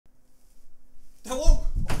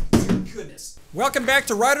this. Welcome back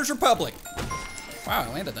to Riders Republic. Wow,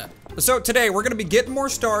 I landed that. So today we're gonna be getting more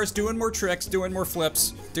stars, doing more tricks, doing more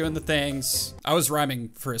flips, doing the things. I was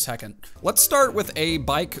rhyming for a second. Let's start with a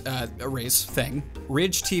bike race thing.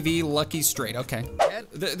 Ridge TV Lucky Straight, okay.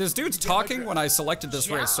 This dude's talking when I selected this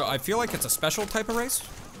race, so I feel like it's a special type of race.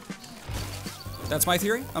 That's my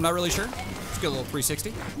theory, I'm not really sure. Let's get a little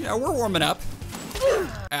 360. Yeah, we're warming up.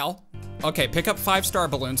 Ow. Okay, pick up 5-star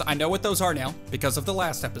balloons. I know what those are now because of the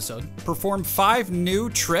last episode. Perform 5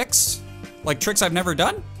 new tricks, like tricks I've never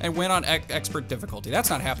done, and win on expert difficulty.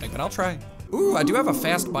 That's not happening, but I'll try. Ooh, I do have a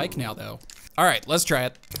fast bike now though. All right, let's try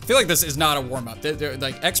it. I feel like this is not a warm up. They're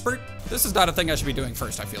like expert, this is not a thing I should be doing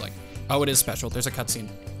first, I feel like. Oh, it is special, there's a cutscene.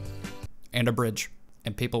 And a bridge,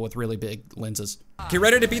 and people with really big lenses. Get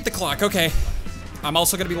ready to beat the clock, okay. I'm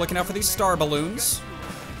also gonna be looking out for these star balloons.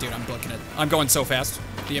 Dude, I'm booking it. I'm going so fast.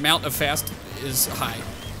 The amount of fast is high,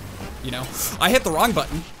 you know? I hit the wrong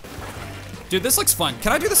button. Dude, this looks fun.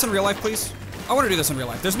 Can I do this in real life, please? I wanna do this in real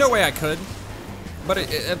life. There's no way I could, but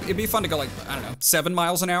it'd be fun to go like, I don't know, 7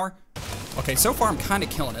 miles an hour. Okay, so far I'm kinda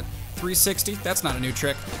killing it. 360, that's not a new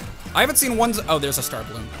trick. I haven't seen ones, oh, there's a star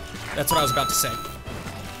balloon. That's what I was about to say.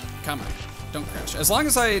 Come on, don't crash. As long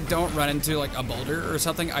as I don't run into like a boulder or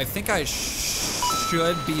something, I think I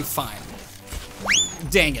should be fine.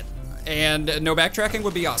 Dang it. And no backtracking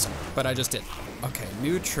would be awesome, but I just did. Okay,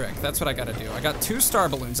 new trick, that's what I gotta do. I got 2 star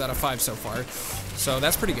balloons out of 5 so far, so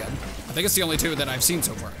that's pretty good. I think it's the only 2 that I've seen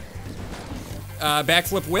so far.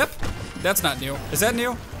 Backflip whip, that's not new. Is that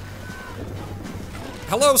new?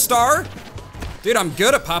 Hello, star. Dude, I'm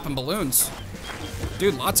good at popping balloons.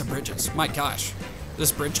 Dude, lots of bridges, my gosh.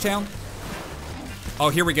 This bridge town? Oh,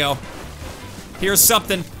 here we go. Here's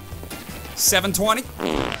something. 720?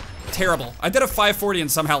 Terrible. I did a 540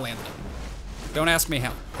 and somehow landed it. Don't ask me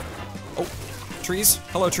how. Oh, trees.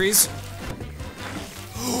 Hello, trees.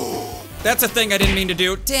 That's a thing I didn't mean to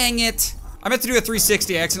do. Dang it. I meant to do a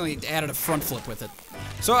 360. I accidentally added a front flip with it.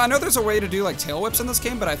 So I know there's a way to do like tail whips in this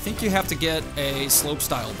game, but I think you have to get a slope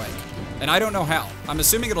style bike. And I don't know how. I'm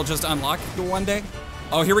assuming it'll just unlock one day.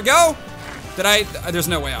 Oh, here we go. There's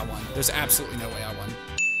no way I won. There's absolutely no way I won.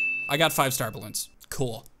 I got 5-star balloons.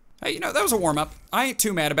 Cool. Hey, you know, that was a warm-up. I ain't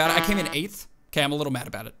too mad about it. I came in 8th. Okay, I'm a little mad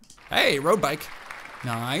about it. Hey, road bike.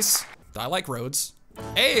 Nice. I like roads.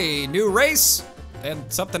 Hey, new race.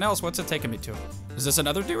 And something else, what's it taking me to? Is this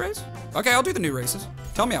another new race? Okay, I'll do the new races.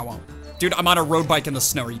 Tell me I won't. Dude, I'm on a road bike in the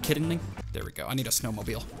snow. Are you kidding me? There we go, I need a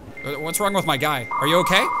snowmobile. What's wrong with my guy? Are you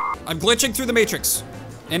okay? I'm glitching through the matrix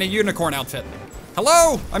in a unicorn outfit.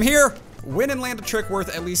 Hello, I'm here. Win and land a trick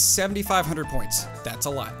worth at least 7,500 points. That's a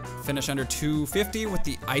lot. Finish under 250 with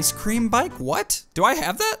the ice cream bike? What? Do I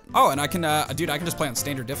have that? Oh, and I can, dude, I can just play on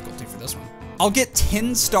standard difficulty for this one. I'll get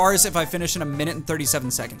 10 stars if I finish in 1 minute and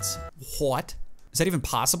 37 seconds. What? Is that even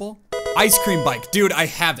possible? Ice cream bike, dude, I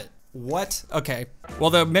have it. What? Okay.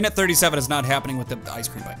 Well, the minute 37 is not happening with the ice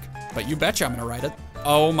cream bike, but you betcha I'm gonna ride it.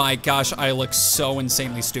 Oh my gosh, I look so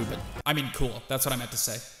insanely stupid. I mean, cool, that's what I meant to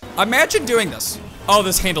say. Imagine doing this. Oh,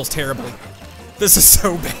 this handles terribly. This is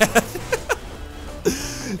so bad.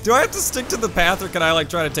 Do I have to stick to the path or can I like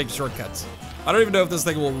try to take shortcuts? I don't even know if this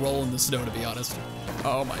thing will roll in the snow, to be honest.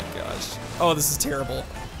 Oh my gosh. Oh, this is terrible.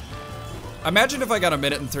 Imagine if I got 1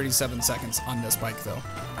 minute and 37 seconds on this bike though.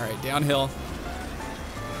 All right, downhill.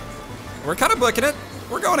 We're kind of booking it.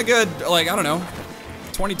 We're going a good, like, I don't know,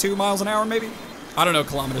 22 miles an hour maybe? I don't know,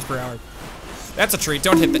 kilometers per hour. That's a treat,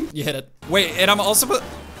 don't hit it, you hit it. Wait, and I'm also,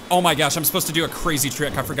 oh my gosh, I'm supposed to do a crazy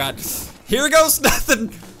trick, I forgot. Here goes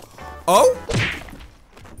nothing. Oh?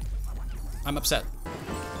 I'm upset.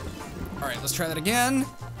 All right, let's try that again.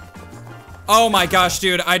 Oh my gosh,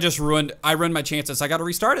 dude, I ruined my chances. I gotta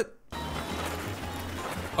restart it.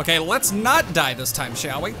 Okay, let's not die this time,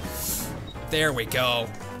 shall we? There we go.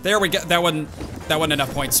 There we go, that wasn't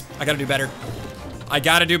enough points. I gotta do better. I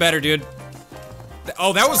gotta do better, dude.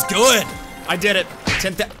 Oh, that was good. I did it.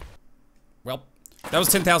 Well, that was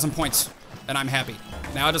 10,000 points, and I'm happy.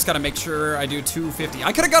 Now I just gotta make sure I do 250.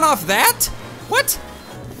 I could've gone off that? What?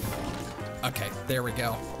 Okay, there we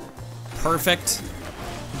go. Perfect.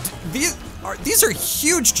 These are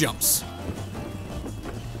huge jumps.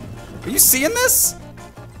 Are you seeing this?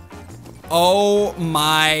 Oh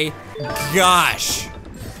my gosh.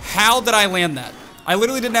 How did I land that? I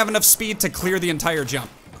literally didn't have enough speed to clear the entire jump.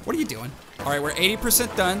 What are you doing? All right, we're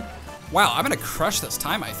 80% done. Wow, I'm gonna crush this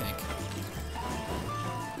time, I think.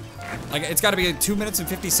 Like, it's gotta be 2 minutes and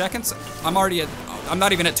 50 seconds. I'm not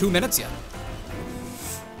even at 2 minutes yet.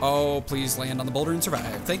 Oh, please land on the boulder and survive.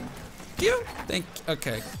 Thank you.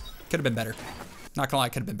 Okay, could have been better. Not gonna lie,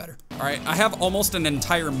 could have been better. All right, I have almost an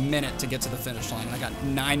entire minute to get to the finish line, and I got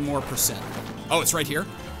 9% more. Oh, it's right here?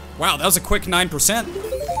 Wow, that was a quick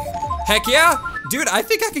 9%. Heck yeah. Dude, I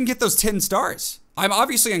think I can get those 10 stars. I'm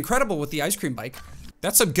obviously incredible with the ice cream bike.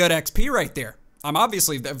 That's some good XP right there. I'm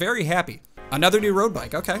obviously very happy. Another new road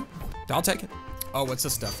bike, okay. I'll take it. Oh, what's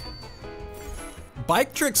this stuff?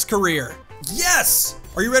 Bike tricks career. Yes!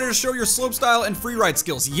 Are you ready to show your slopestyle and free ride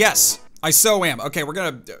skills? Yes, I so am. Okay, we're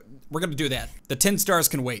gonna do that. The 10 stars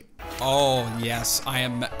can wait. Oh yes,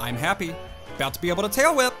 I'm happy. About to be able to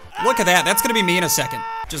tail whip. Look at that, that's gonna be me in a second.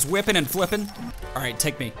 Just whipping and flipping. All right,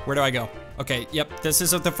 take me. Where do I go? Okay, yep, this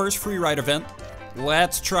is the first free ride event.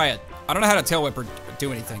 Let's try it. I don't know how to tail whip or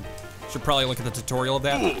do anything. Should probably look at the tutorial of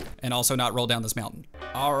that and also not roll down this mountain.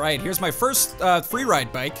 All right, here's my first free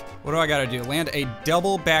ride bike. What do I gotta do? Land a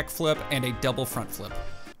double backflip and a double front flip.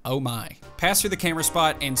 Oh my. Pass through the camera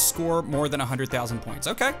spot and score more than 100,000 points.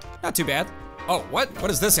 Okay, not too bad. Oh, what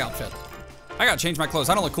is this outfit? I gotta change my clothes,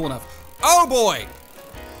 I don't look cool enough. Oh boy!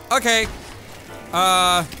 Okay,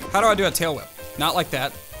 how do I do a tail whip? Not like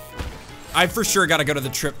that. I for sure gotta go to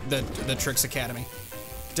the Tricks Academy.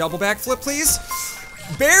 Double backflip, please.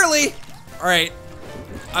 Barely. All right,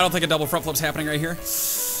 I don't think a double front flip's happening right here.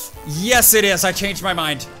 Yes, it is, I changed my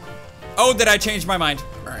mind. Oh, did I change my mind?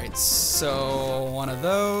 All right, so one of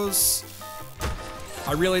those.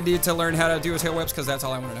 I really need to learn how to do tail whips because that's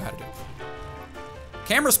all I want to know how to do.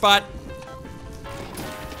 Camera spot.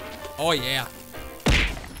 Oh yeah.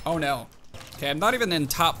 Oh no. Okay, I'm not even in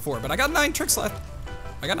top 4, but I got 9 tricks left.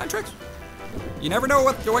 I got 9 tricks. You never know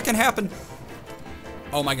what can happen.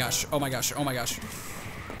 Oh my gosh, oh my gosh, oh my gosh.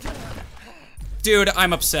 Dude,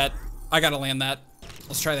 I'm upset. I gotta land that.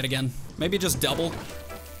 Let's try that again. Maybe just double.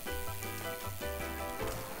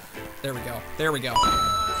 There we go, there we go.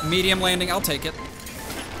 Medium landing, I'll take it.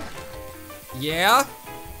 Yeah.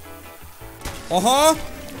 Uh-huh.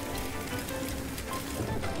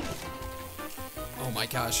 Oh my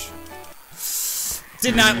gosh.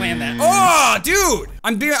 Did not land that. Oh, dude!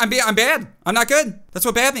 I'm bad. I'm not good. That's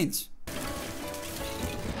what bad means.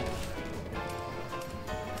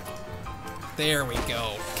 There we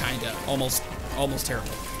go. Kinda. Almost terrible.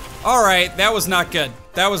 All right, that was not good.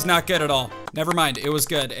 That was not good at all. Never mind, it was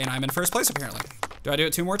good, and I'm in first place apparently. Do I do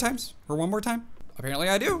it 2 more times? Or 1 more time? Apparently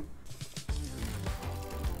I do.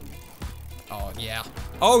 Oh yeah.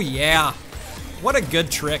 Oh yeah. What a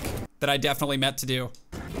good trick that I definitely meant to do.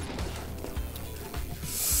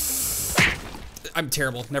 I'm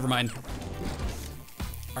terrible, never mind.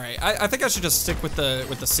 All right, I think I should just stick with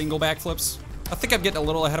the single backflips. I think I'm getting a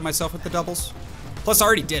little ahead of myself with the doubles. Plus I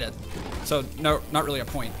already did it. So no, not really a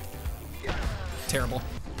point. Terrible.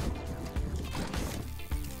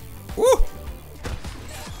 Woo!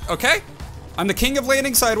 Okay, I'm the king of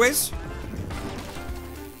landing sideways.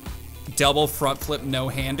 Double front flip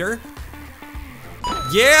no-hander.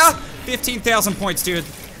 Yeah, 15,000 points, dude.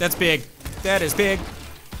 That's big. That is big.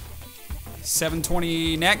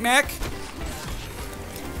 720 knack-knack.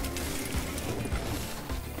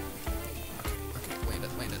 Okay,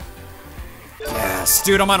 land it. Yes,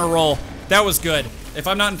 dude, I'm on a roll. That was good. If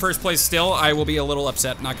I'm not in first place still, I will be a little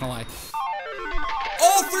upset, not gonna lie.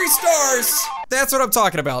 All 3 stars! That's what I'm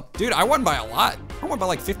talking about. Dude, I won by a lot. I won by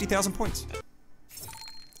like 50,000 points.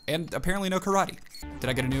 And apparently no karate. Did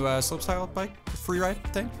I get a new slopestyle bike free ride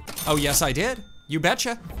thing? Oh yes, I did. You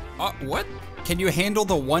betcha. What? Can you handle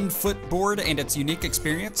the 1-foot board and its unique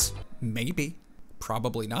experience? Maybe.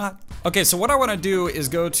 Probably not. Okay, so what I want to do is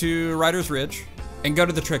go to Riders Ridge and go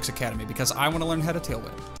to the Tricks Academy because I want to learn how to tail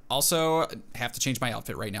whip. Also, have to change my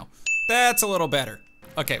outfit right now. That's a little better.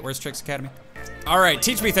 Okay, where's Tricks Academy? All right,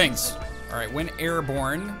 teach me things. All right, when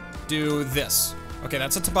airborne, do this. Okay,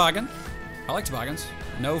 that's a toboggan. I like toboggans.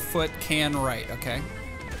 No foot can right, okay.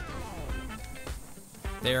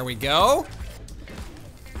 There we go.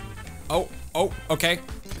 Oh, okay.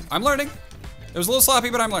 I'm learning. It was a little sloppy,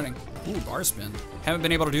 but I'm learning. Ooh, bar spin. Haven't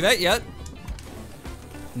been able to do that yet.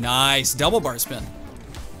 Nice, double bar spin.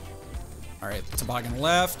 All right, toboggan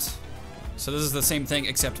left. So this is the same thing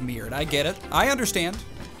except mirrored. I get it, I understand.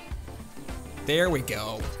 There we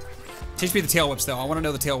go. Teach me the tail whips though, I wanna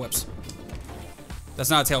know the tail whips. That's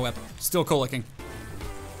not a tail whip, still cool looking.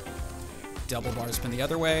 Double bar spin the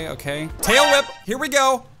other way, okay. Tail whip, here we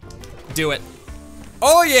go. Do it.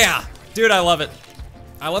 Oh yeah, dude, I love it.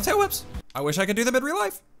 I love tail whips. I wish I could do them in real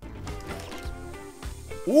life.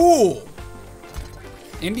 Ooh.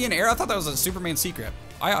 Indian Air, I thought that was a Superman secret.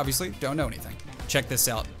 I obviously don't know anything. Check this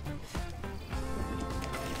out.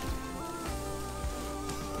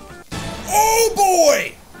 Oh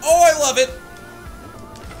boy! Oh, I love it.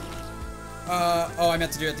 Oh, I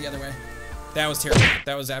meant to do it the other way. That was terrible.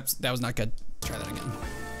 That was not good. Try that again.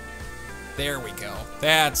 There we go.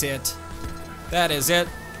 That's it. That is it.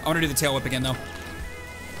 I want to do the tail whip again though.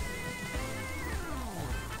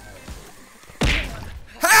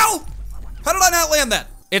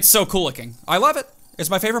 It's so cool looking. I love it. It's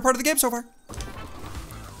my favorite part of the game so far.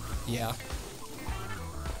 Yeah.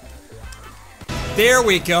 There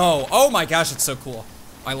we go. Oh my gosh, it's so cool.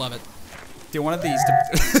 I love it. Do one of these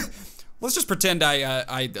to let's just pretend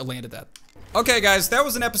I landed that. Okay guys, that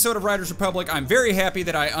was an episode of Riders Republic. I'm very happy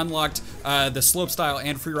that I unlocked the slopestyle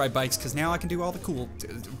and freeride bikes because now I can do all the cool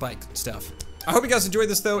bike stuff. I hope you guys enjoyed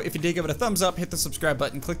this though. If you did, give it a thumbs up, hit the subscribe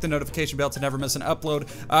button, click the notification bell to never miss an upload.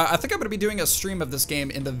 I think I'm gonna be doing a stream of this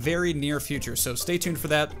game in the very near future, so stay tuned for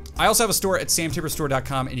that. I also have a store at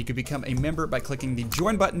samtaborstore.com and you can become a member by clicking the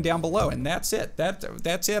join button down below, and that's it.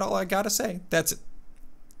 That's it, all I gotta say. That's it.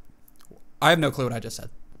 I have no clue what I just said.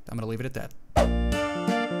 I'm gonna leave it at that.